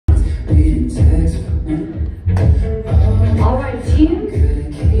Alright team,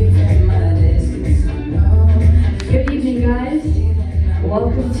 good evening guys,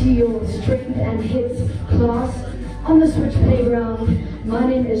 welcome to your strength and HIIT class on the Switch Playground. My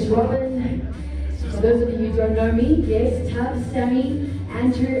name is Robyn. For those of you who don't know me, yes, Tab, Sammy,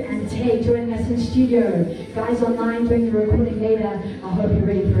 Andrew and Tay joining us in studio. Guys online doing the recording later, I hope you're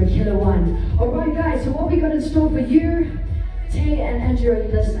ready for a killer one. Alright guys, so what we got in store for you, Tay and Andrew, are you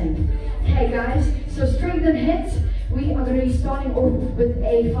listening? Hey guys, so strength and HIIT, we are going to be starting off with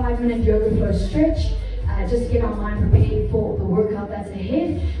a 5-minute yoga flow stretch, just to get our mind prepared for the workout that's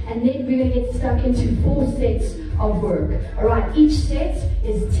ahead, and then we're going to get stuck into 4 sets of work. Alright, each set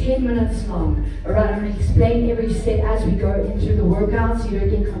is 10 minutes long. Alright, I'm going to explain every set as we go into the workout so you don't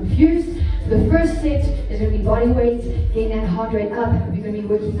get confused. The first set is going to be body weight, getting that heart rate up. We're going to be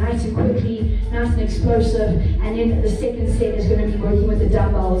working nice and quickly, nice and explosive. And then the second set is going to be working with the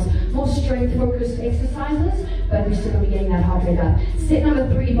dumbbells, more strength focused exercises, but we're still going to be getting that heart rate up. Set number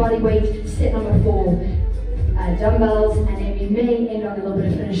 3, body weight. Set number 4, dumbbells, and then we may end on a little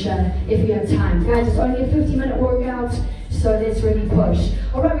bit of finisher if we have time. Guys, it's only a 50-minute workout, so let's really push.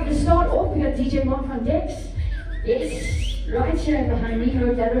 Alright, we're going to start off. We got DJ Mark on decks. Yes, right here behind me,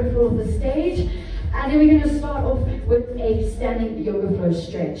 no doubt on the floor of the stage. And then we're going to start off with a standing yoga flow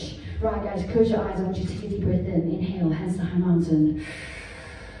stretch. Right guys, close your eyes. I want you to take a deep breath in. Inhale, hands to high mountain.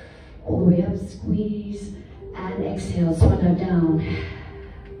 All the way up, squeeze, and exhale, swan dive down.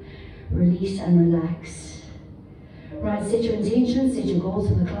 Release and relax. Right, set your intentions, set your goals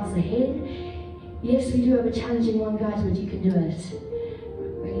for the class ahead. Yes, we do have a challenging one, guys, but you can do it.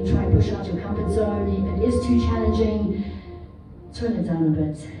 We're going to try and push out your comfort zone. If it is too challenging, turn it down a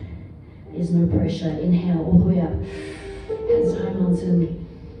bit. There's no pressure. Inhale all the way up. Hands to high mountain.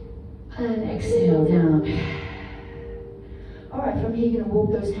 And exhale down. Alright, from here you're going to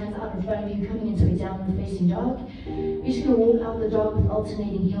walk those hands out in front of you, coming into a downward facing dog. You're just going to walk out the dog with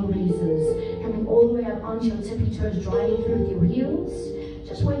alternating heel raises, coming all the way up onto your tippy toes, driving through with your heels,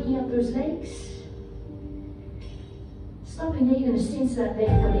 just waking up those legs. Stopping there, you're going to sense that leg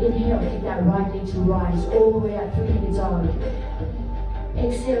foot. Inhale, kick that right leg to rise, all the way up, 3-legged dog.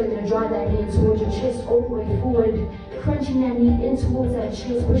 Exhale, you're going to drive that knee in towards your chest, all the way forward, crunching that knee in towards that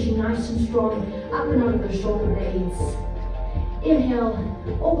chest, pushing nice and strong, up and out of the shoulder blades. Inhale,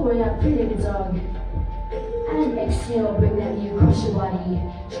 all the way up, 3-legged dog. And exhale, bring that knee across your body.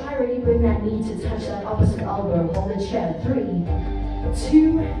 Try really bring that knee to touch that opposite elbow. Hold the chair. 3,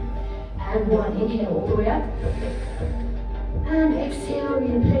 2, and 1. Inhale, all the way up. And exhale, you're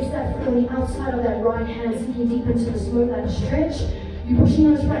going to place that foot on the outside of that right hand, sinking deep into the slow line stretch. You're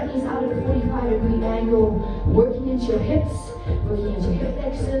pushing those right knees out at a 45-degree angle, working into your hips, working into your hip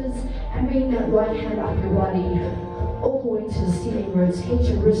flexors, and bringing that right hand up your body. All the way to the ceiling, rotate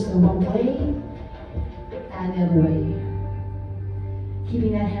your wrist the one way and the other way.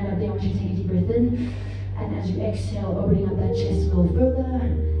 Keeping that hand up there, I want you to take a deep breath in, and as you exhale, opening up that chest a little further,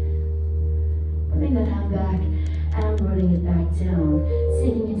 putting that hand back and rolling it back down,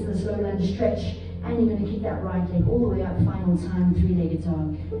 sinking into the slow line stretch, and you're going to kick that right leg all the way up, final time, 3-legged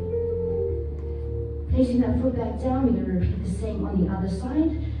dog. Placing that foot back down, we're going to repeat the same on the other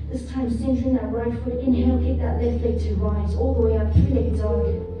side. This time centering that right foot, inhale, kick that left leg to rise, all the way up, 3-legged dog.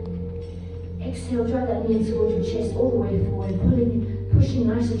 Exhale, drive that knee in towards your chest, all the way forward, pushing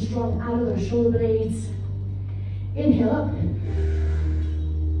nice and strong out of those shoulder blades. Inhale up.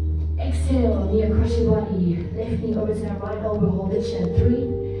 Exhale, knee across your body, left knee over to that right elbow, hold it here.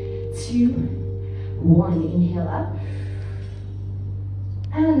 3, 2, 1, inhale up.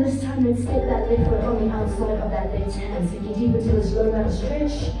 And this time, let's step that left foot on the outside of that left hand, sinking deep into the slow down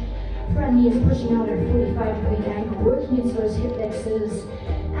stretch. Front knee is pushing out at a 45-degree angle, working into those hip flexors.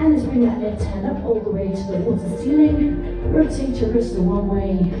 And let's bring that left hand up all the way to the water ceiling. Rotate your wrist the one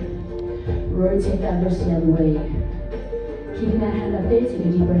way, rotate that wrist the other way. Keeping that hand up there, take a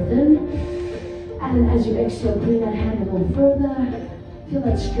deep breath in. And as you exhale, bring that hand a little further. Feel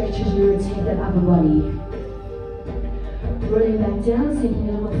that stretch as you rotate that upper body. Rolling back down, sinking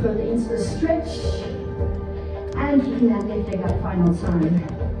a little further into the stretch, and keeping that left leg up final time.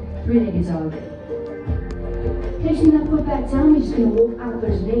 3-legged dog. Placing that foot back down, we're just going to walk out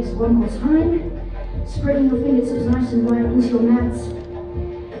those legs one more time, spreading your fingertips nice and wide into your mat.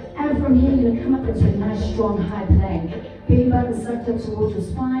 And from here, you're going to come up into a nice strong high plank. Belly button sucked up towards your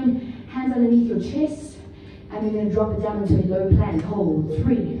spine, hands underneath your chest, and we're going to drop it down into a low plank. Hold.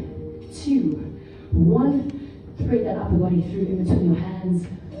 3, 2, 1. Thread that upper body through in between your hands.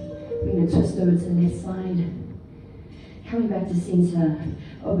 We're going to twist over to the left side. Coming back to center,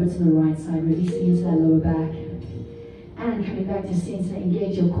 over to the right side, releasing into that lower back. And coming back to center,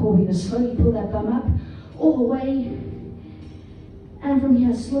 engage your core. We're going to slowly pull that bum up all the way. And from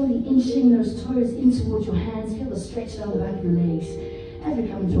here, slowly inching those toes in towards your hands. Feel the stretch down the back of your legs as we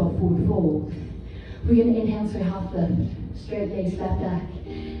come into our forward fold. We're going to inhale through half lift. Straight legs, flat back.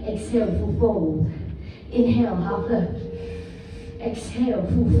 Exhale, full fold. Inhale, half lift. Exhale,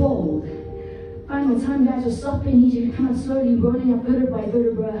 full fold. Final time, guys, we'll stop and need you to come up slowly, rolling up vertebra by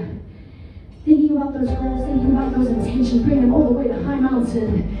vertebra. Thinking about those goals, thinking about those intentions, bring them all the way to high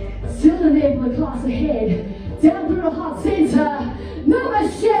mountain. Still in there for the class ahead. Down through the heart center.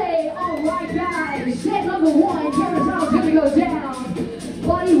 Namaste. All right, guys. Set number one. Carousel's gonna go down.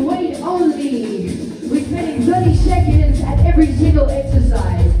 Body weight only. We're spending 30 seconds at every single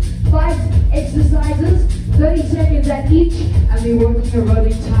exercise. 5 exercises, 30 seconds at each, and we're working a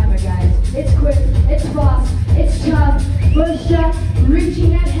aerobic timer, guys. It's quick, it's fast, it's tough. First shot,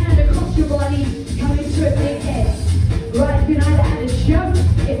 reaching that hand across your body, coming to a big S. Right, you can either add a jump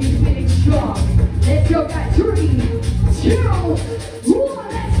if you're feeling strong. Let's go, guys. 3, 2, 1,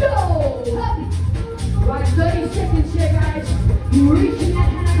 let's go! Up. Right, 30 seconds here, guys. You're reaching that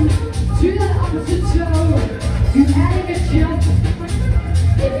hand to that opposite toe. You're adding a jump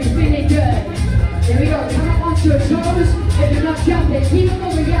if you're feeling good. There we go, come up onto your toes. If you're not jumping, keep it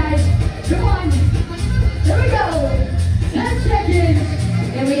moving, guys. Come on. There we go. 10 seconds.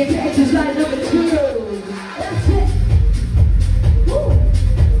 And we get to exercise number 2. That's it. Woo.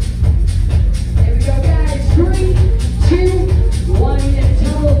 There we go, guys. 3, 2, 1. And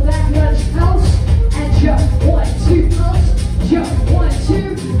double back lunge, pulse, and jump. 1, 2, pulse, jump. 1, 2,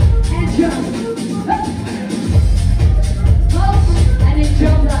 and jump. Up. Pulse, and then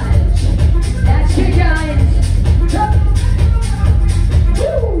jump lunge. That's it, guys. Up.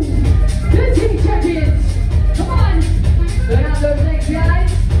 Woo. 15 seconds. Come on. Burn out those legs, guys.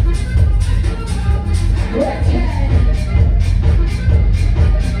 We're at 10.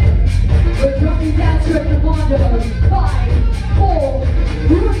 We're dropping down to a commando. 5, 4,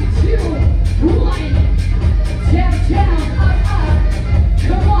 3, 2, 1. Down, down, up.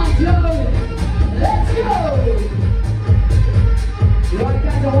 Commando. Let's go. Right,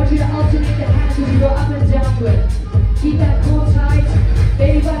 guys, I want you to alternate the hands as you go up and downward. Keep that core tight.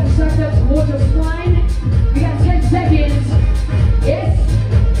 Baby button sucked up towards your spine. We got 10 seconds. Yes.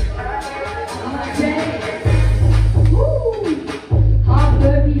 Okay. Woo. Half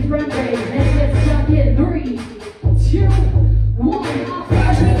burpee front raise. Let's get stuck in. 3, 2, 1. Half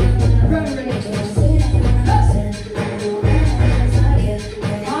burpee front raise.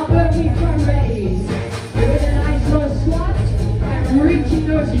 Half burpee front raise. With a nice low squat. And reaching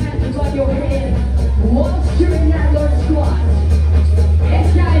those hands above your head whilst doing that low squat. Yes,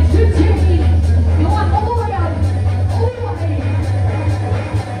 guys, 15. Come on, all the way up. All the way.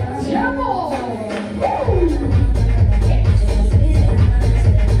 Temple. Woo. Yes.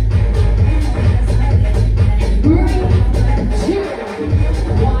 3, 2,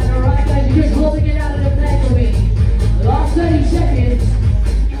 1. All right, guys, you're just holding it out of the bag for me. Last 30 seconds.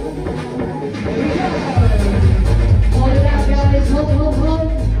 Here we go. Hold it out, guys. Hold, hold, hold.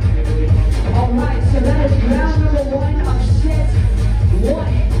 All right, so that is round number 1 of set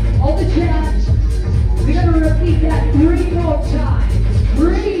 1. Hold the chest. We're going to repeat that 3 more times.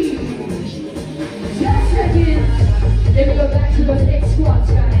 3. 10 seconds. Then we go back to those X squats,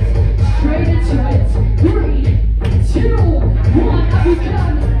 guys. Straight into it. 3, 2, 1. Up we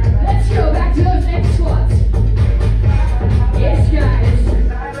come. Let's go back to those X squats. Yes, guys.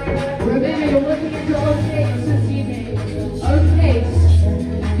 Remember, you're looking at your own pace this evening. Own pace.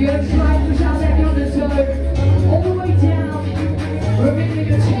 You're going to try and push out that yonder toe. All the way down. Remember,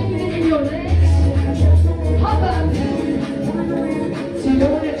 you're taking it in your legs. Hop up. So you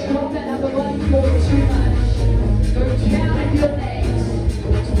don't want to drop that upper body forward too much. Go down in your legs.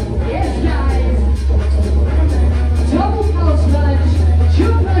 Yes, guys. Double pulse lunge.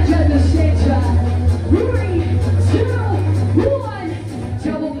 Jump lunge at the center. 3, 2, 1.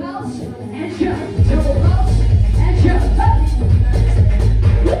 Double pulse and jump. Double pulse and jump. Up.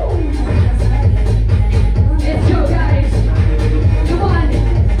 Woo. Let's go, guys.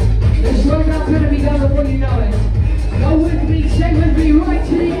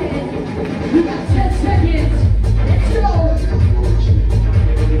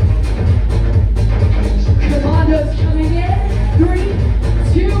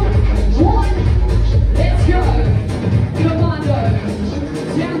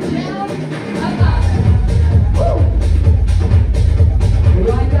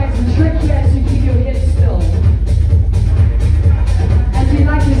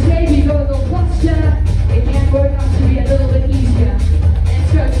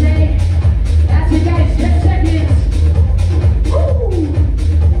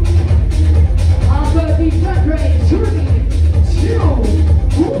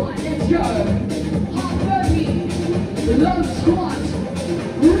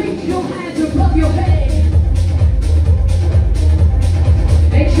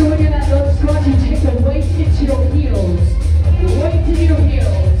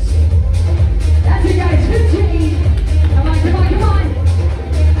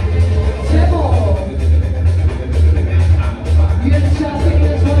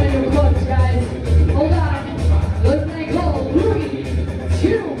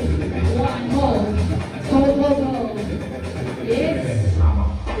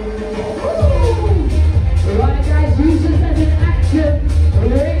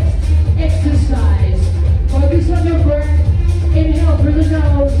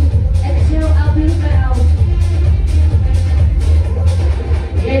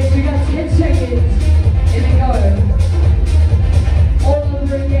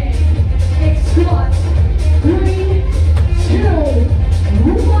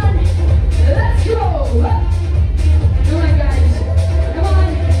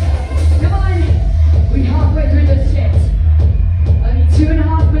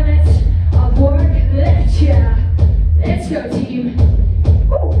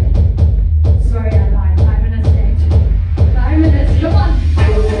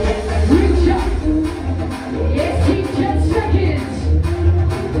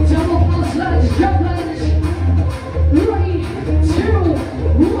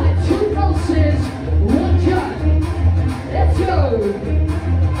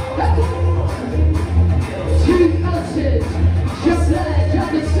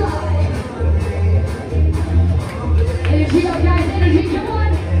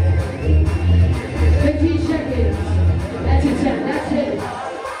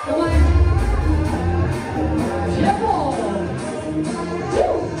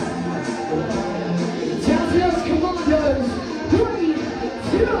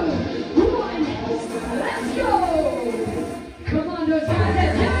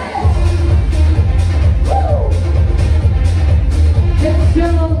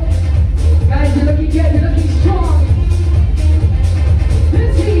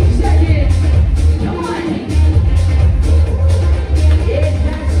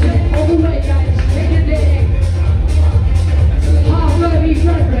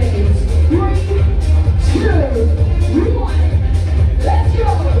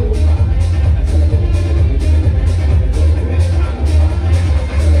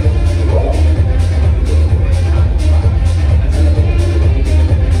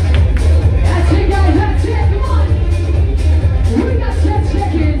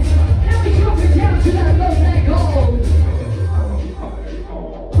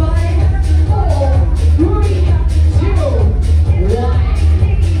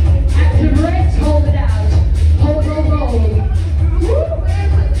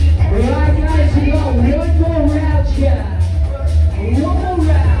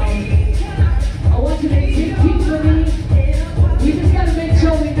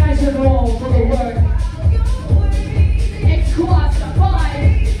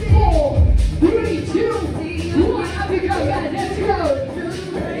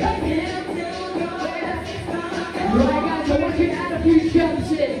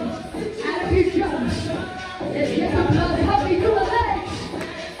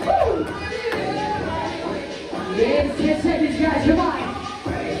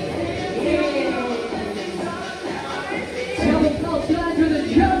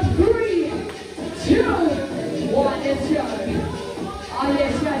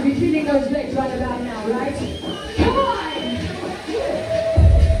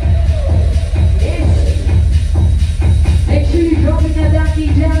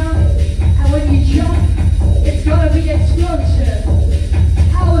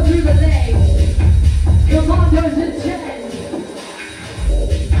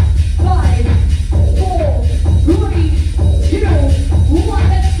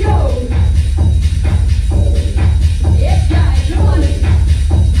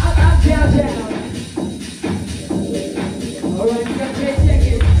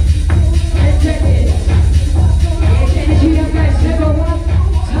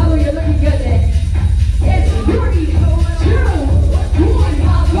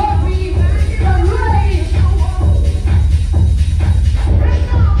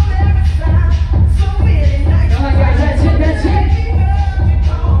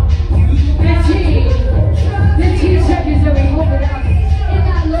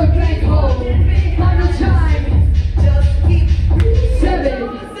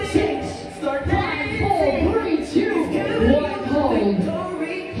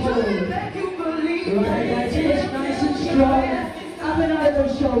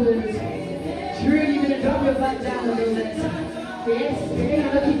 back down a little bit. Yes, there,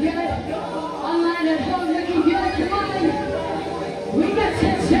 you're looking good. Online at home, looking good. Come on. We got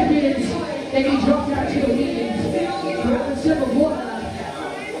 10 seconds. Then you drop down to your knees. Grab a sip of water.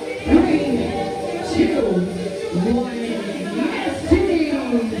 3, 2, 1. Yes,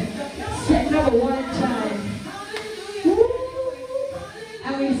 team. Set number 1 time. Woo.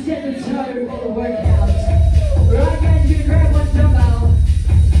 And we set the tone for the workout. Right, guys, you're gonna grab one dumbbell.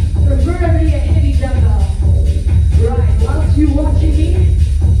 Preferably a heavy dumbbell. Right, whilst you're watching me.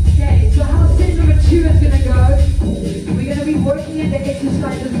 Okay, so how set number 2 is gonna go. We're gonna be working at the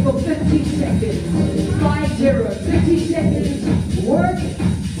exercises for 15 seconds. 5-0. 50 seconds work,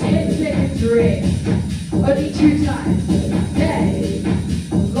 10 seconds rest. Only 2 times. Okay.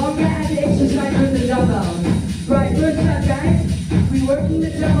 Longer at the exercise with the dumbbell. Right, first up, guys. We're working the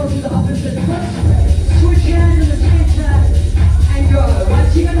dumbbells with the opposite foot. Switch your hands in the center and go.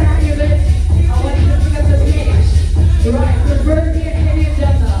 Once you got the hang of it, I want you to pick up the pace. Right, preferably a heavier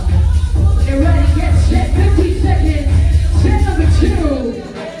dumbbell. Get ready, get set. 50 seconds. Set number 2.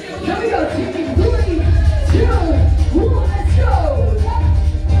 Here we go, team. 3, 2, 1, let's go.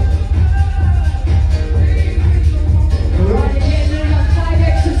 Right, again, doing our 5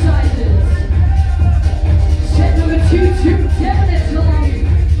 exercises. Set number 2, 10 minutes long.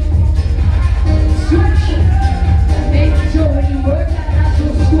 Switch. Make sure when you work that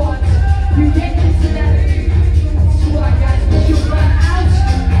lateral squat, you get into that squat, guys. Push your butt out,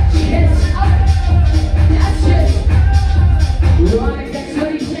 chest up. That's it. Right, that's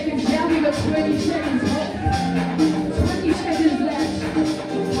 30 seconds down. We got 20 seconds left. 20 seconds left.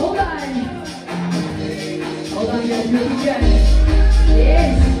 Hold on. Hold on, guys. Really good.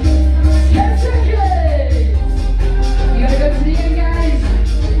 Yes. 10 seconds. You gotta go to the end, guys.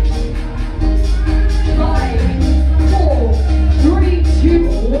 5, 4, 3, 2,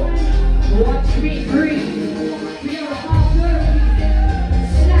 1. Watch me breathe. We have a half burpee.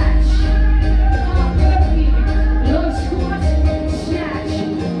 Snatch. Half burpee. Low squat. Snatch.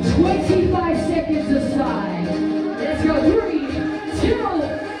 25 seconds aside. Let's go. 3, 2, 1.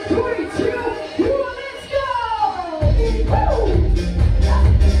 Let's go. Woo!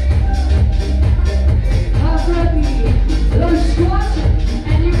 Half burpee. Low squat.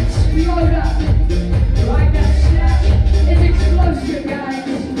 And you explode up. Right, that snatch is explosive, guys.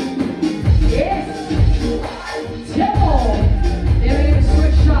 Yes. 10 more. Then we're going to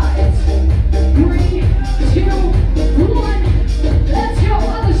switch sides. 3, 2, 1. Let's go.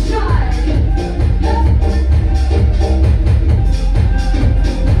 Other side.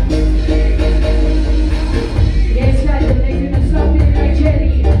 Yes, guys, the legs are going to stop being like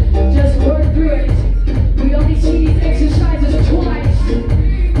jelly. Just work through it. We only see these exercises twice.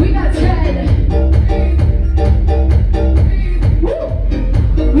 We got 10. Woo!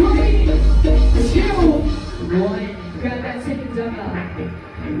 3, 2, 1. Grab that second dumbbell.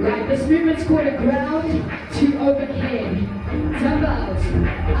 Right, this movement's called a ground to overhead. Dumbbells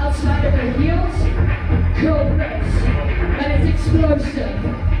outside of the heels, curl press. But it's explosive.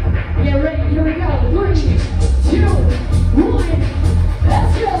 Get ready, here we go. 3, 2, 1.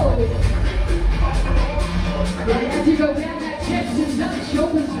 Let's go! Right, as you go down, that chest is up,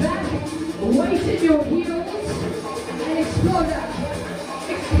 shoulders back, weight in your heels, and explode up.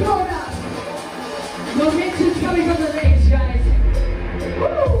 Explode up. Momentum's coming from the legs, guys.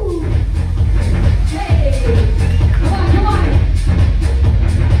 Woo! Hey! Come on, come on!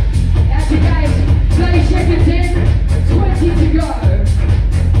 That's it, guys. 30 seconds in, 20 to go.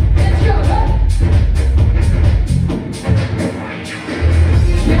 Let's go!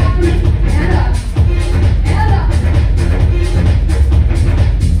 Down and up. And up.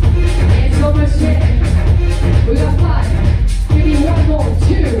 It's almost hit. We got 5. Give me one more.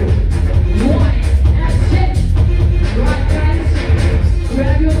 2, 1. That's it. Right, guys.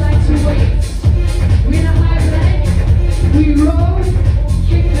 Grab your legs and weights. We're in a high leg. We roll,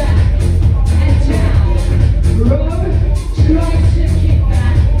 kick back, and down. Roll, tricep, kick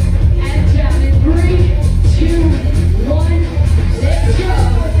back, and down. In 3, 2, 1. Let's go.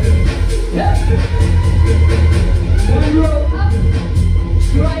 Up. One roll up.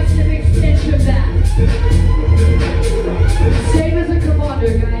 Tricep extension back. Same as a commando,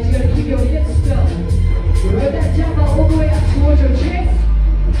 guys. You gotta keep your hips still. Roll that dumbbell all the way up towards your chest.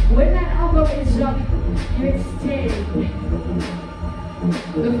 When that elbow is up, you extend.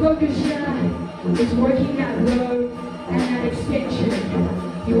 The focus here is working that row and that extension.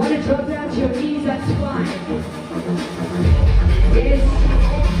 You want to drop down to your knees, that's fine. Yes,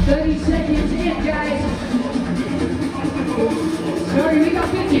 30 seconds in, guys. Sorry, we got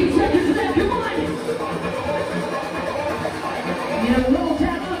 15 seconds left, come on! You're gonna roll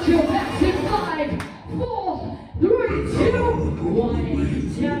down onto your backs in 5, 4,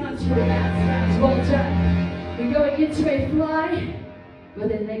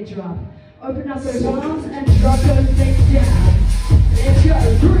 with a leg drop. Open up those arms and drop those legs down. Let's go.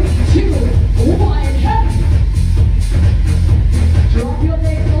 3, 2, 1. Drop your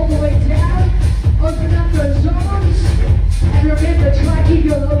legs all the way down. Open up those arms. And remember, try to keep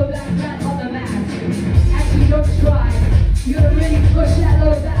your lower back flat on the mat. Actually, don't try. You're going to really push that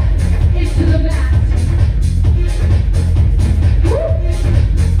lower back into the mat. Woo!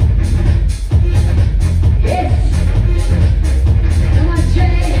 Yes! Come on,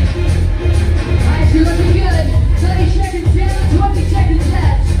 Jay. Alright, you're looking good. 30 seconds down, 20 seconds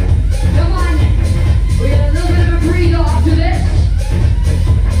left. Come on. We got a little bit of a breather after this.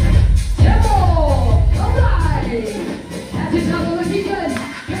 Tempo! Alright! That's it, Tempo, looking good.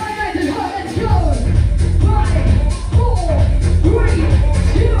 Come on, guys, let's go. 5, 4, 3,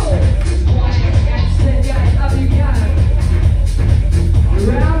 2, 1. That's it, guys, up you go.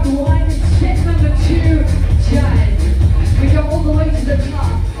 Round 1, set number 2, done. We go all the way to the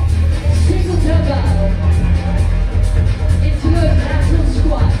top. Single turbo. Into those lateral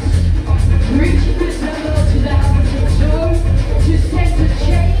squats. Reaching the turbo to the opposite zone. To center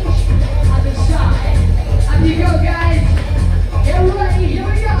change. Other side. Up you go, guys. Get ready. Here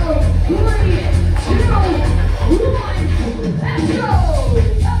we go. 3, 2, 1. Let's go.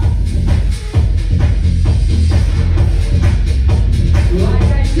 Right,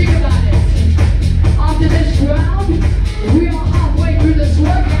 guys, think about it. After this round, we are halfway through this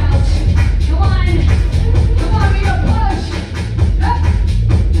workout. Come on, we got push.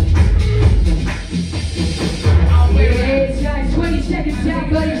 Wait, guys, 20 seconds down,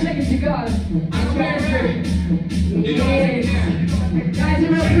 30 seconds to go. Yes. Guys, I'm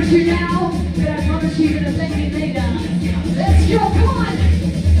gonna push you now, but I promise you you're gonna thank me later. Let's go, come on.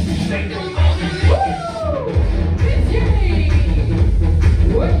 Woo! 15.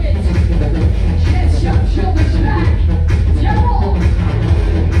 Work it. Chest up, shoulders back. Double.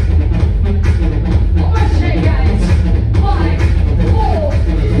 Almost there, guys. 5, 4,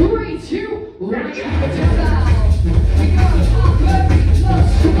 3, 2, 1. Double. We go half burpee, plus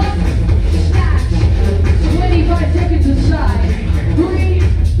squat, snatch. 25 seconds aside. 3,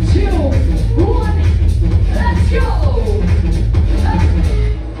 2, 1. Let's go.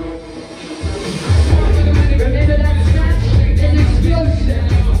 Remember that snatch is explosive.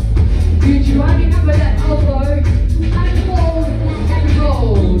 You're driving up with that elbow, unfold and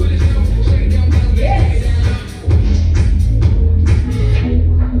hold. Yes!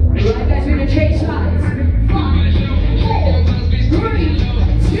 Right, guys, we're gonna change sides. 5, 4, 3,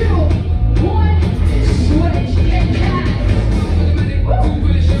 2, 1. Switch and pass. Woo!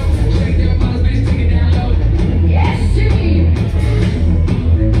 Yes, team!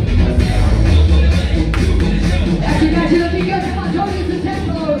 That's it, guys, you're looking good. Come on, don't lose the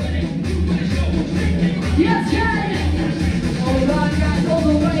tempo. Yes, guys! Hold on, guys, all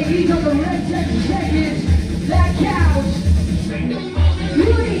the way. He's on the red seconds. That counts.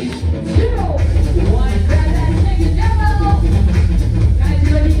 3, 2, 1. Grab that second demo. Guys,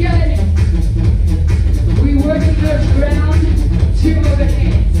 you're looking good. We working those ground 2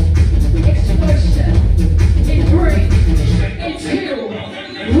 overheads. Explosive. In 3, in 2,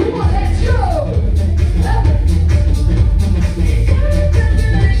 1. Let's go!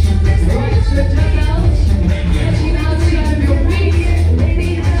 Right, so dumbbells. Touching outside of your feet.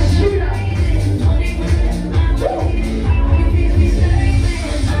 Shoot up.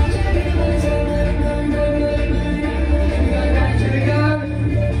 Here we go.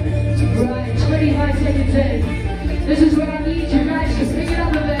 Right, 25 seconds in. This is where I need you guys to pick it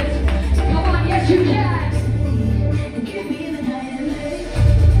up a bit. Come on, yes you can.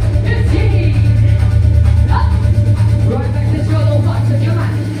 15. Up. Right back, let's go a little faster. Come on.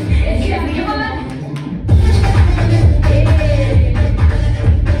 It's down, come on. Yeah.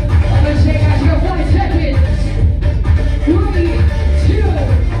 Almost there, guys. You got 5 seconds. 3, 2,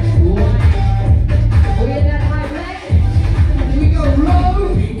 1. We get that high leg. We go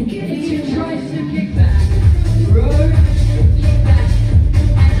row into tricep kickback. Row, kickback,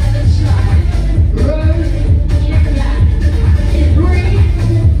 and other side. Row,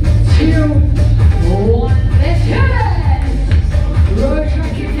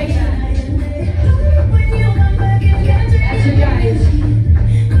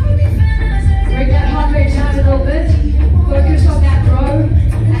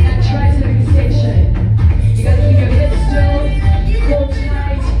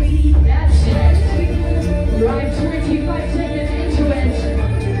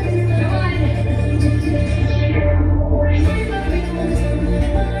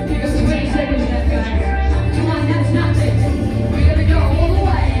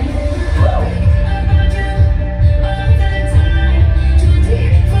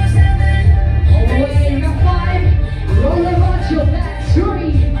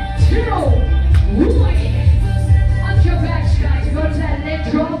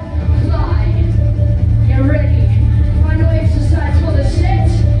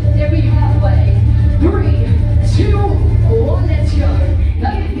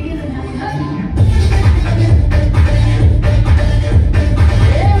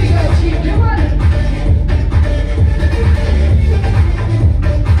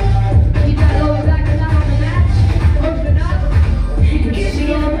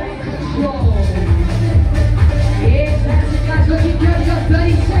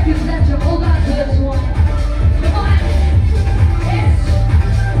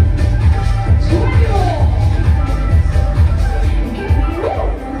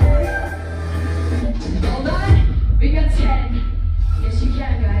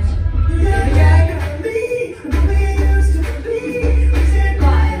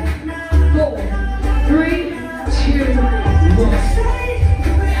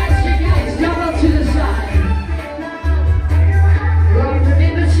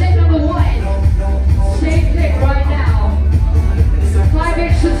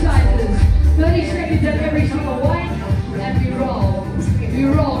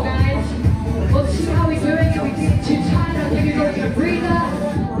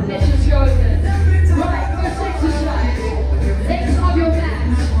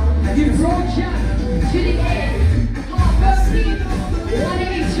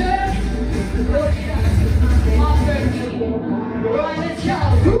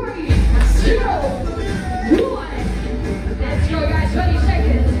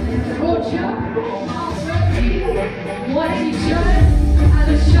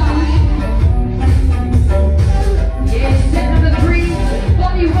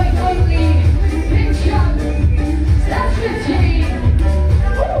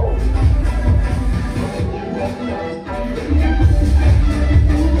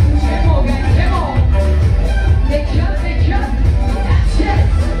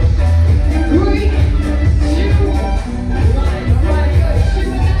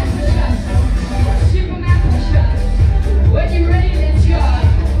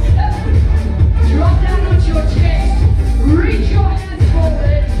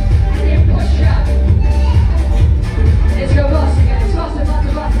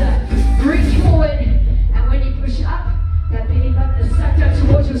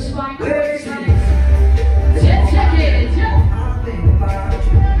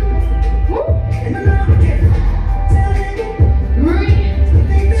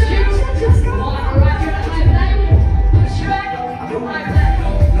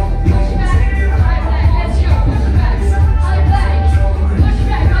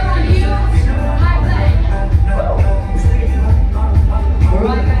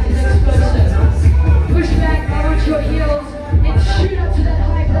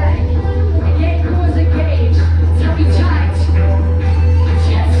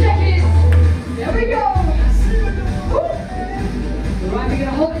 we're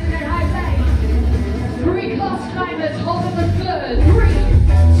gonna hold it in that high plank. 3 cross climbers, hold on the third. 3,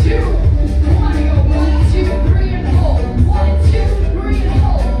 2, 1. We go 1, 2, 3, and hold. 1, 2, 3, and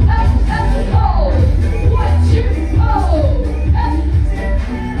hold. Up, and hold. 1, 2, hold. Up.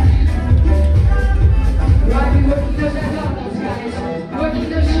 Right, we're working those abdominals, guys. Working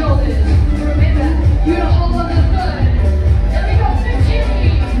those shoulders. Remember, you're gonna hold on the third. There we go, 15.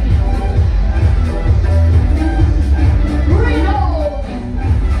 Green hold.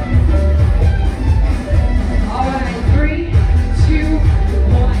 All right, 3, 2,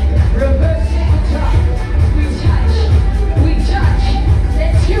 1. Reverse tabletop. We touch.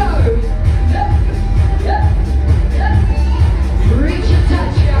 Let's go. Up, up, up. Reach and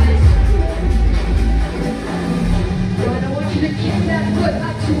touch, guys. Right, I want you to kick that foot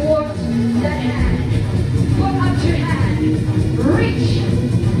up towards that hand. Foot up to hand. Reach.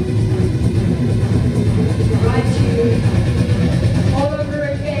 Right to all over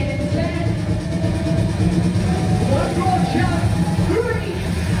again in 10. One more jump. 3,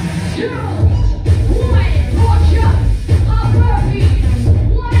 2, 1. More jump. Up burpee.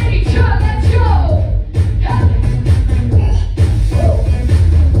 180 turn. Let's go.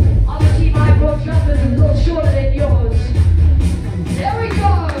 Obviously my broad jump is a little shorter than yours. There we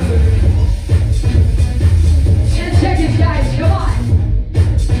go. 10 seconds, guys. Come on.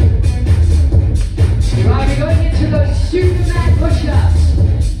 Right, we're going into those Superman push-ups.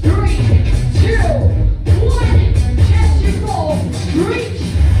 3, 2, 1. Chest to roll. Reach.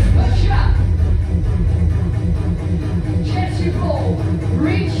 Push up. Chest to roll.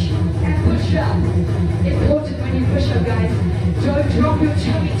 Reach and push up. Important when you push up, guys. Don't drop your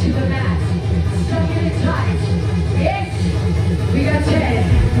tummy to the mat. Suck it tight. Yes. We got 10.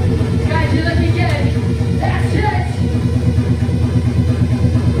 Guys, you're looking good. That's it.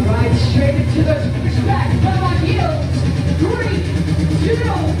 Right, straight into those pushbacks. Come on, heels. 3, 2,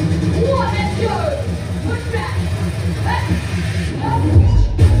 1. Let's go. Push back. Up.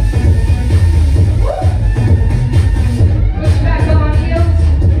 Woo. Push back on heels.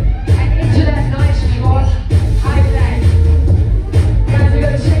 And into that nice short high plank. Guys, we're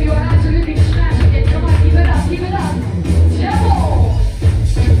going to show you how absolutely smashing it. Come on, keep it up, keep it up. Tempo.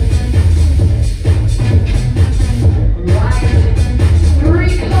 Right. 3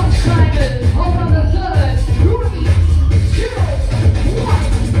 close climbers. Hold on the third. 3, 2, 1.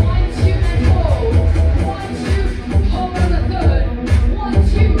 1, 2, and hold. 1, 2, hold on the third. 1,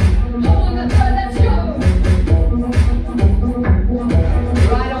 2, hold on the third. Let's go.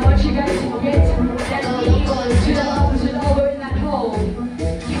 Right, I want you guys to get that knee to the opposite elbow in that hold.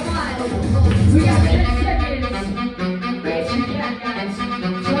 Come on. We got 10 seconds. Yes, you can, guys.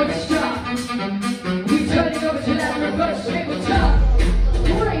 Don't stop. We turn it over to that reverse tabletop.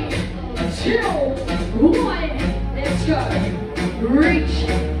 3, 2, 1. Let's go. Reach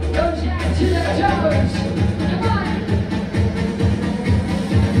those hands to the toes. Come on.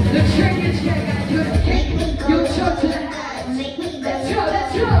 The trick is here, guys. You're gonna kick your toe to the hands. Let's go,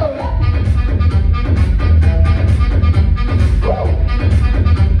 let's go. Woo.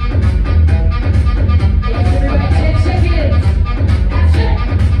 Yes, everybody, 10 seconds. That's it.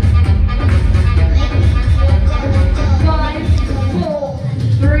 5, 4,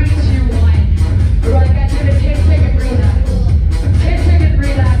 3, 2, 1. All right, guys, give it a 10-second breather. 10-second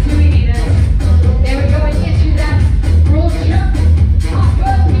breather. 2 minutes. Then we're going in.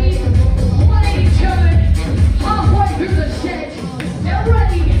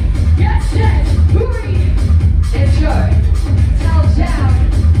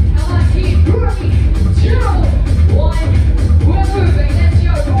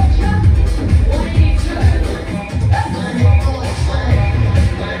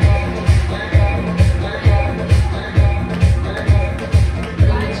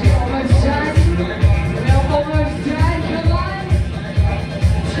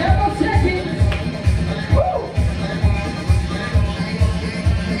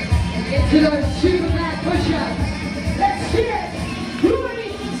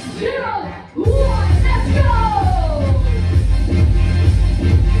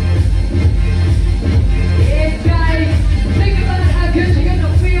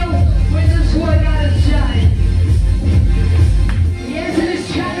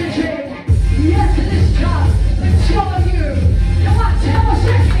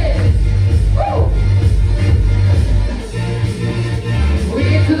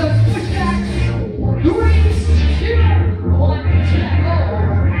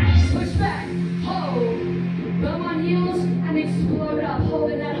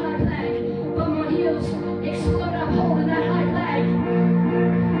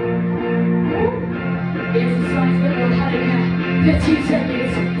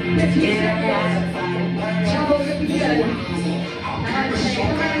 seconds. 15 seconds. Jump over the good.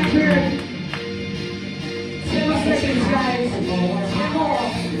 900. 10 more seconds, guys. 10 more.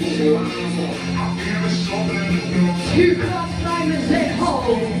 2 cross climbers at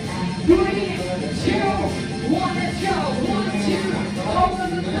home. 3, 2, 1, let's go. 1, 2, hold on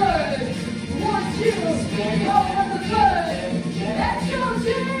the third. 1, 2, hold on the third. Let's go,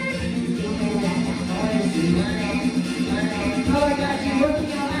 team. Alright guys, we're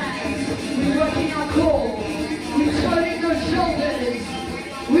working our abs, we're working our core, we're turning those shoulders,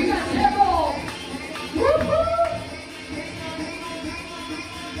 we got 10 more, woohoo!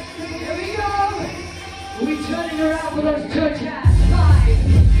 Here we go, we're turning around for those toe taps,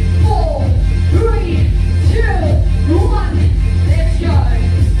 5, 4, 3, 2, 1, let's go,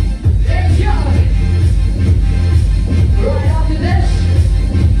 let's go.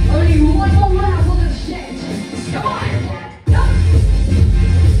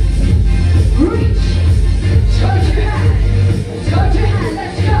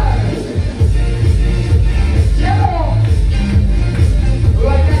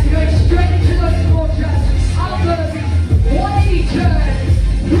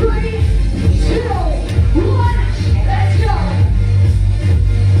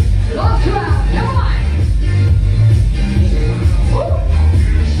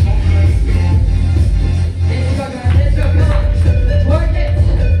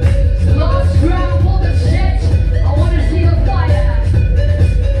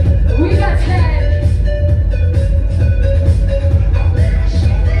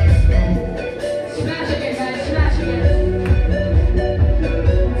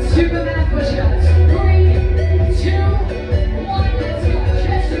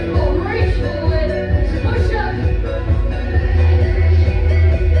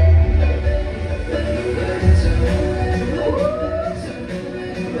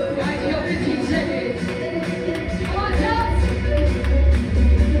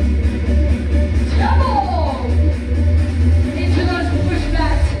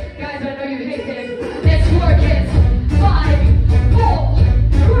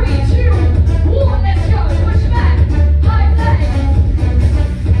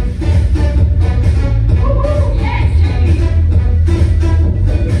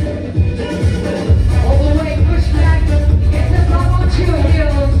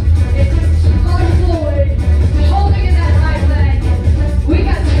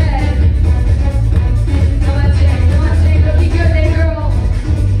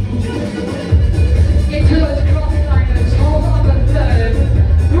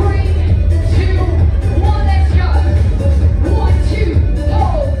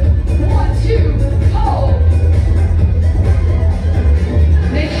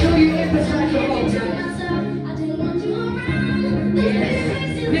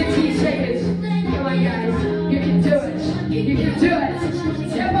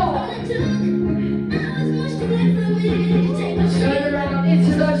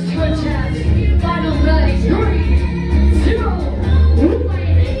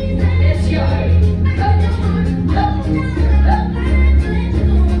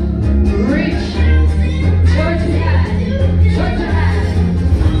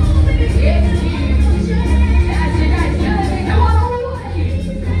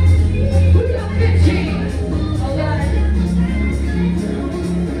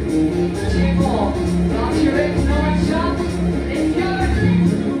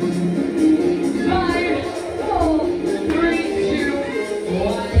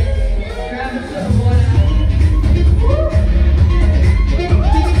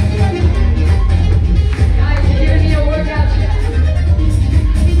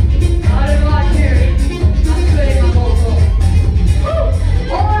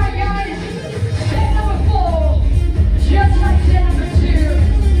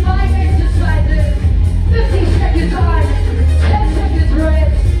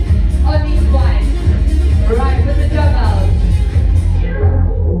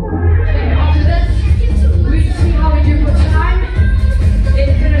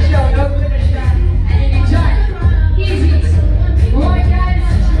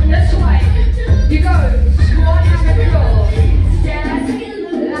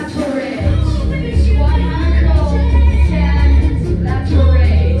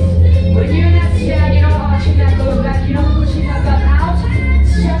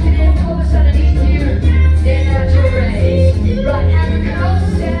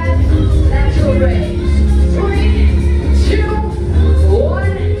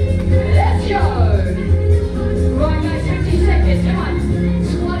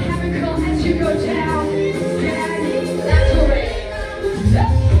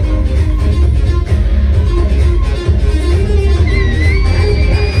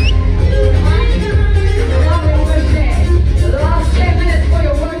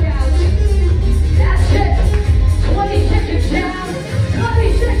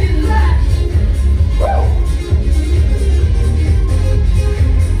 seconds left. Woo!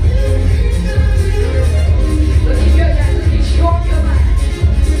 Looking good, guys. Looking stronger, man.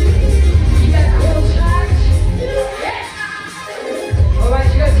 You got core tight. Yes! Alright,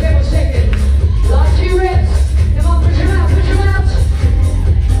 you got 10 more seconds. Last 2 reps. Come on, push them out, push them out.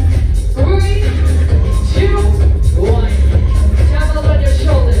 3, 2, 1. Elbows on your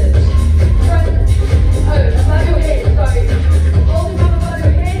shoulders. Front, above your head, sorry. Hold them up above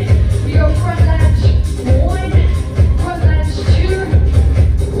your head. We go front lunge. 1, front lunge. 2,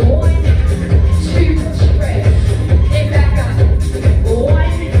 1, 2, press. Then back up.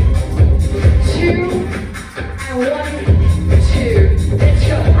 1, 2, and 1, 2. Let's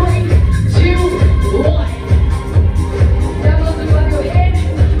go. 3, 2, 1. Elbows above your head.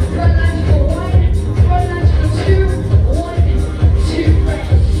 Front lunge for 1, front lunge for 2, 1, 2, press.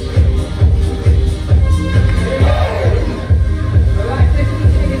 Alright, 15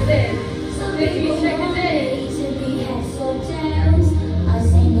 seconds in. 15 seconds in.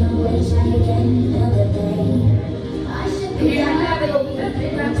 Here you have it.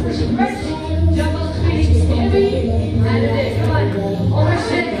 That's push press. Jump on speed. Heavy. And it is. Come on. Almost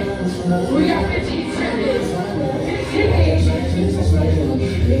 6. We got 15 seconds. 15.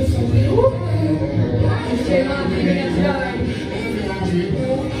 Woo. Stay on, keeping us going.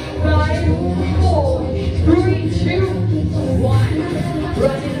 5, 4, 3, 2, 1.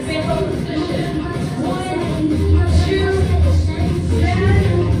 Right in the bamboo position. 1, 2, stand.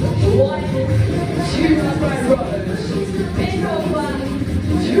 1, 2 upright rows. Bend over.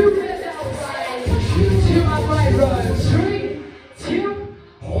 2 rep outright. 2 upright rows. 3, 2,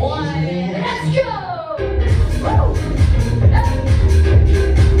 1. Let's go! Woo!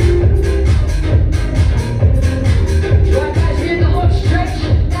 Right, guys, we're in the home stretch.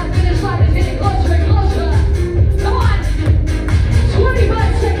 That finish line is getting closer and closer. Come on.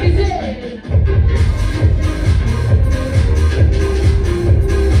 25 seconds in.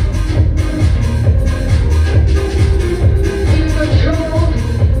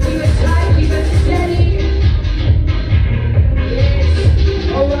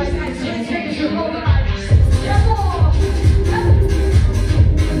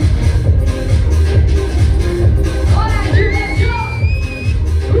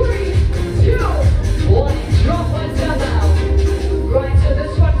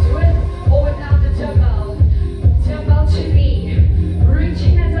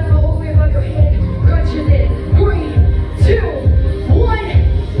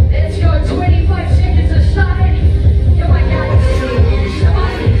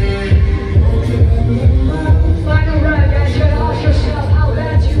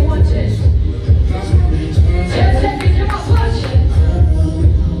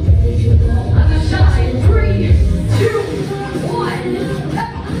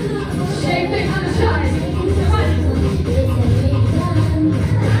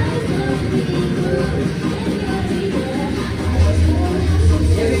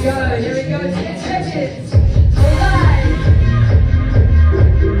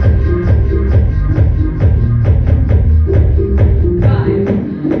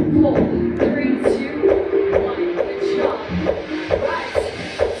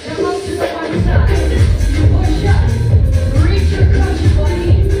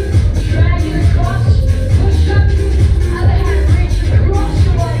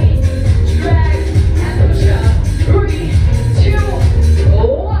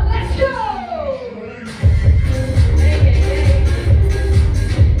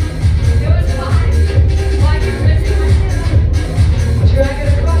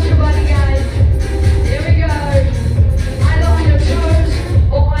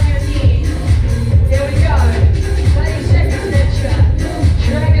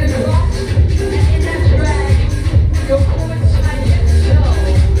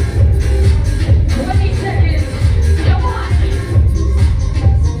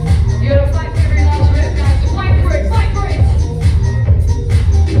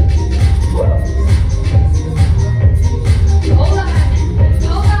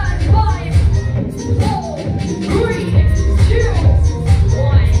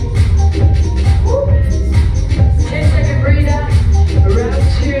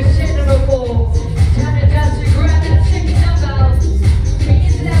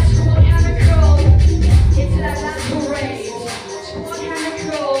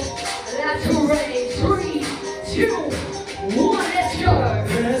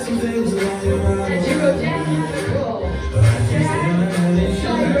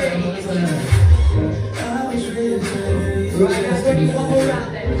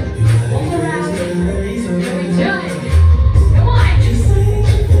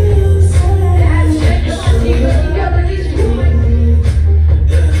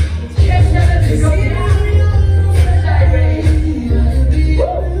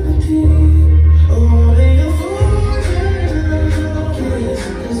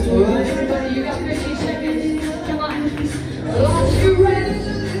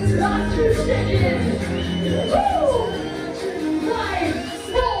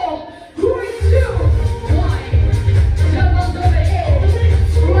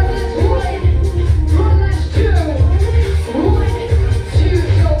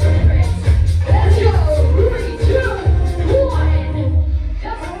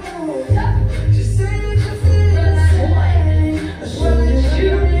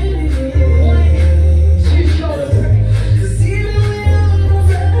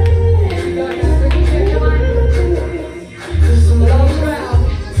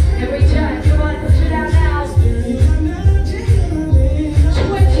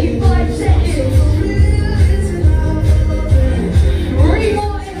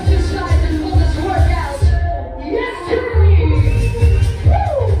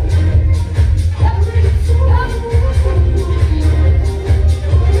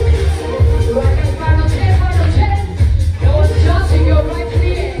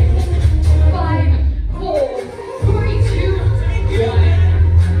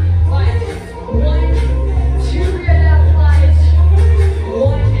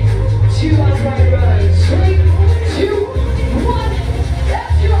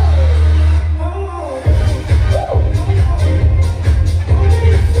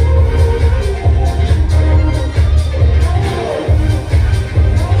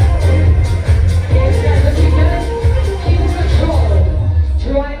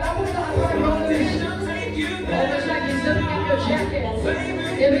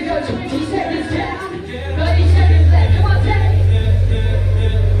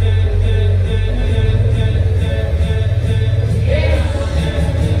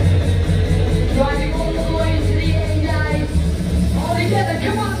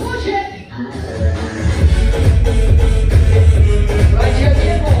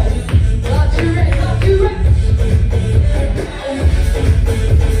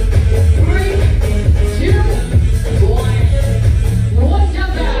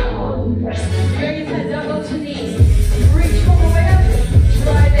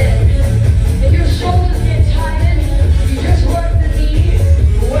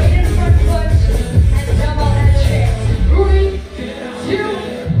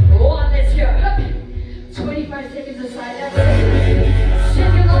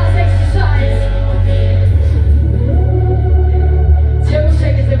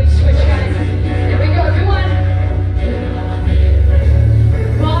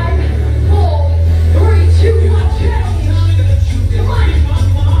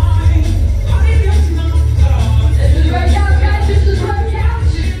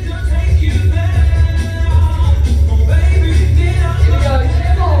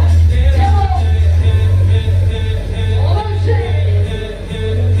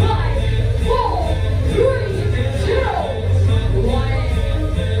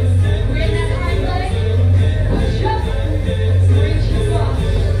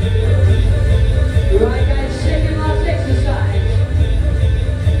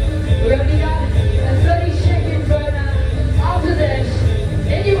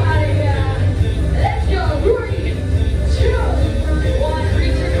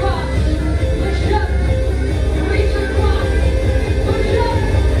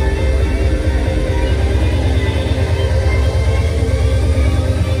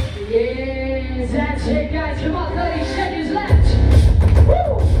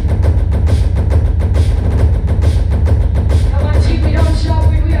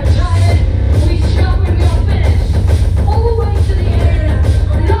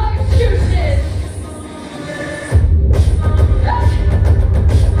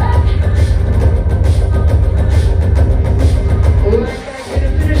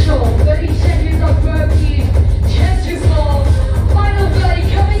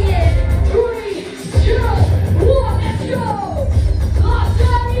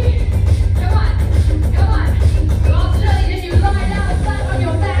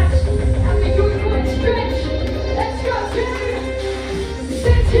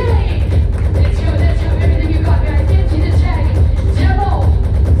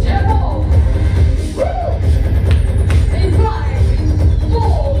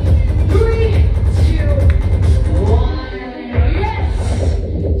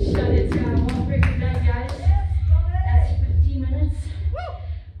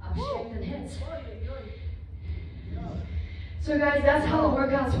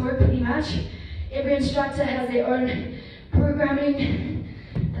 workouts work pretty much. Every instructor has their own programming,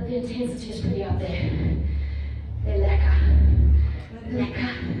 but the intensity is pretty up there. They're lekker.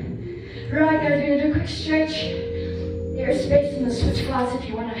 Lekker. Right, guys, we're gonna do a quick stretch. There is space in the switch class if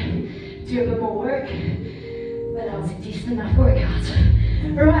you want to do a bit more work, but that was a decent enough workout.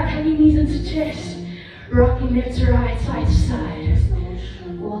 Right, hanging knees into chest, rocking left to right, side to side.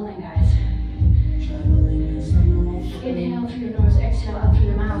 Walling, guys. Inhale through your nose, exhale out through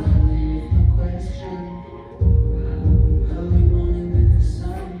the mouth.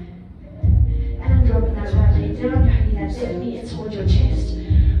 And dropping that right leg down, you're hugging that left knee in towards your chest.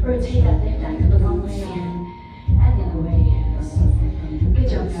 Rotate that left ankle the one way and the other way. Good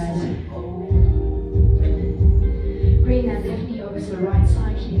job, guys. Bring that left knee over to the right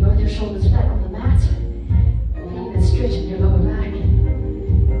side, keeping both your shoulders flat on the mat. Feeling that stretch in your lower back.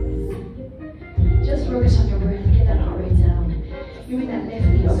 Just focus on your breath, get that heart rate down. You bring that left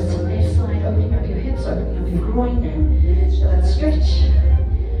knee over to the left side, opening up your hips, opening up your groin. So that stretch.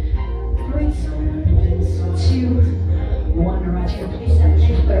 3, 2, 1. Alright, you're gonna place that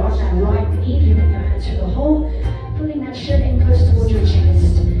left foot on that right knee, giving your hand to the hole, pulling that shin in close towards your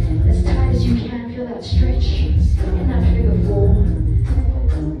chest. As tight as you can, feel that stretch in that figure 4.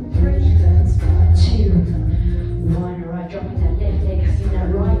 3, 2, 1. Alright, dropping that left leg, hugging that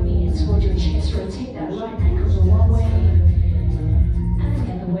right knee in towards your chest. Rotate that right ankle the one way and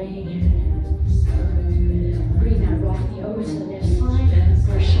the other way. Bring that right knee over to the left side,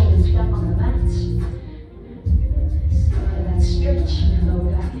 your shoulders flat on the mat. Stretch in your lower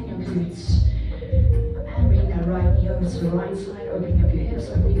back and your glutes. And bring that right knee over to the right side, opening up your hips,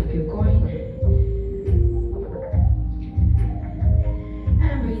 opening up your groin.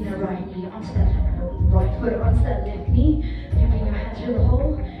 And bring that right knee onto that right foot, onto that left knee. You bring your hand through the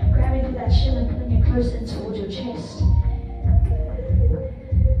hole, grabbing for that shin and pulling it close in towards your chest. 3,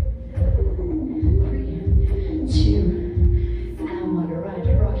 2, and 1. Alright,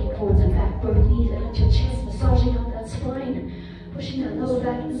 rocking forwards and back, both knees against your chest, massaging up that spine. Pushing that lower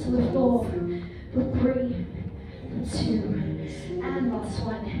back into the floor for 3, 2, and last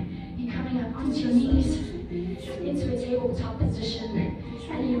one. You're coming up onto your knees, into a tabletop position,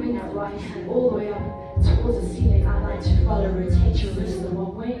 and you bring that right hand all the way up towards the ceiling. I like to follow, rotate your wrist the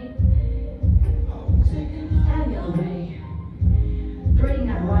one way, and the other way. Bringing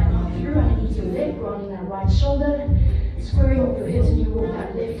that right arm through underneath your leg, grounding that right shoulder, squaring up your hips, and you walk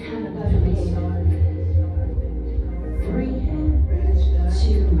that left hand above your head. 3,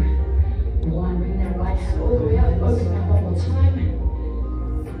 2, 1. Bring that right hand all the way up, open that one more time.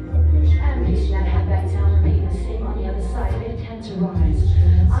 And placing that hand back down, repeating the same on the other side. Left hand to rise.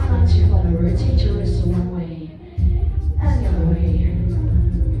 I like to follow, rotate your wrists one way and the other way.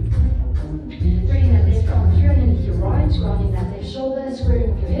 Bringing that left arm through underneath your right, grounding that left shoulder, squaring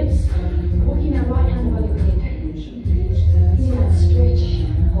up your hips, walking that right hand above your head. Feeling that stretch,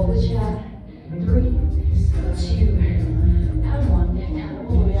 hold the chair. 3, 2, and 1. Left hand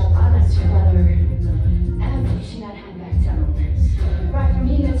all the way up. I like to follow. And placing that hand back down. Right, from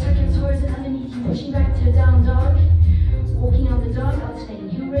here, you're going to tuck your toes in underneath you, pushing back to a down dog. Walking out the dog, alternating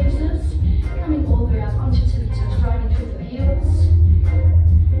heel raises. Coming all the way up onto tippy toes, driving through your heels.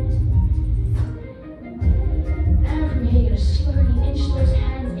 And from here, you're going to slowly inch those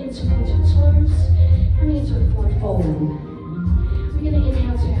hands in towards your toes. Coming into a forward fold. We're going to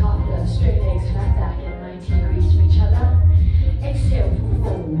inhale to half the straight legs, flat back at 90 degrees to each other. Exhale,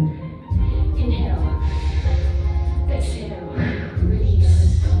 fold. Inhale. Exhale.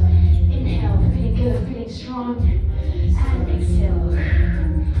 Release. Inhale, feeling good, feeling strong. And exhale.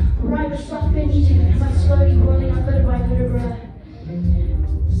 Right with soft bend, you can come up slowly, rolling up vertebra by vertebra.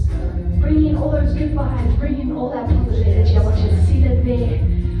 Bring in all those good vibes, bring in all that positive energy. I want you to see that there.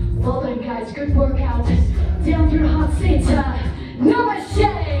 Well done, guys. Good workout. Down through heart center. Namaste!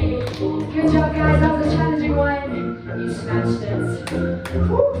 Good job, guys. That was a challenging one. You smashed it.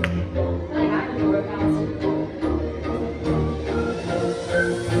 Woo. I think I can do workouts.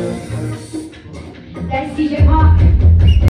 Thanks, DJ Mark.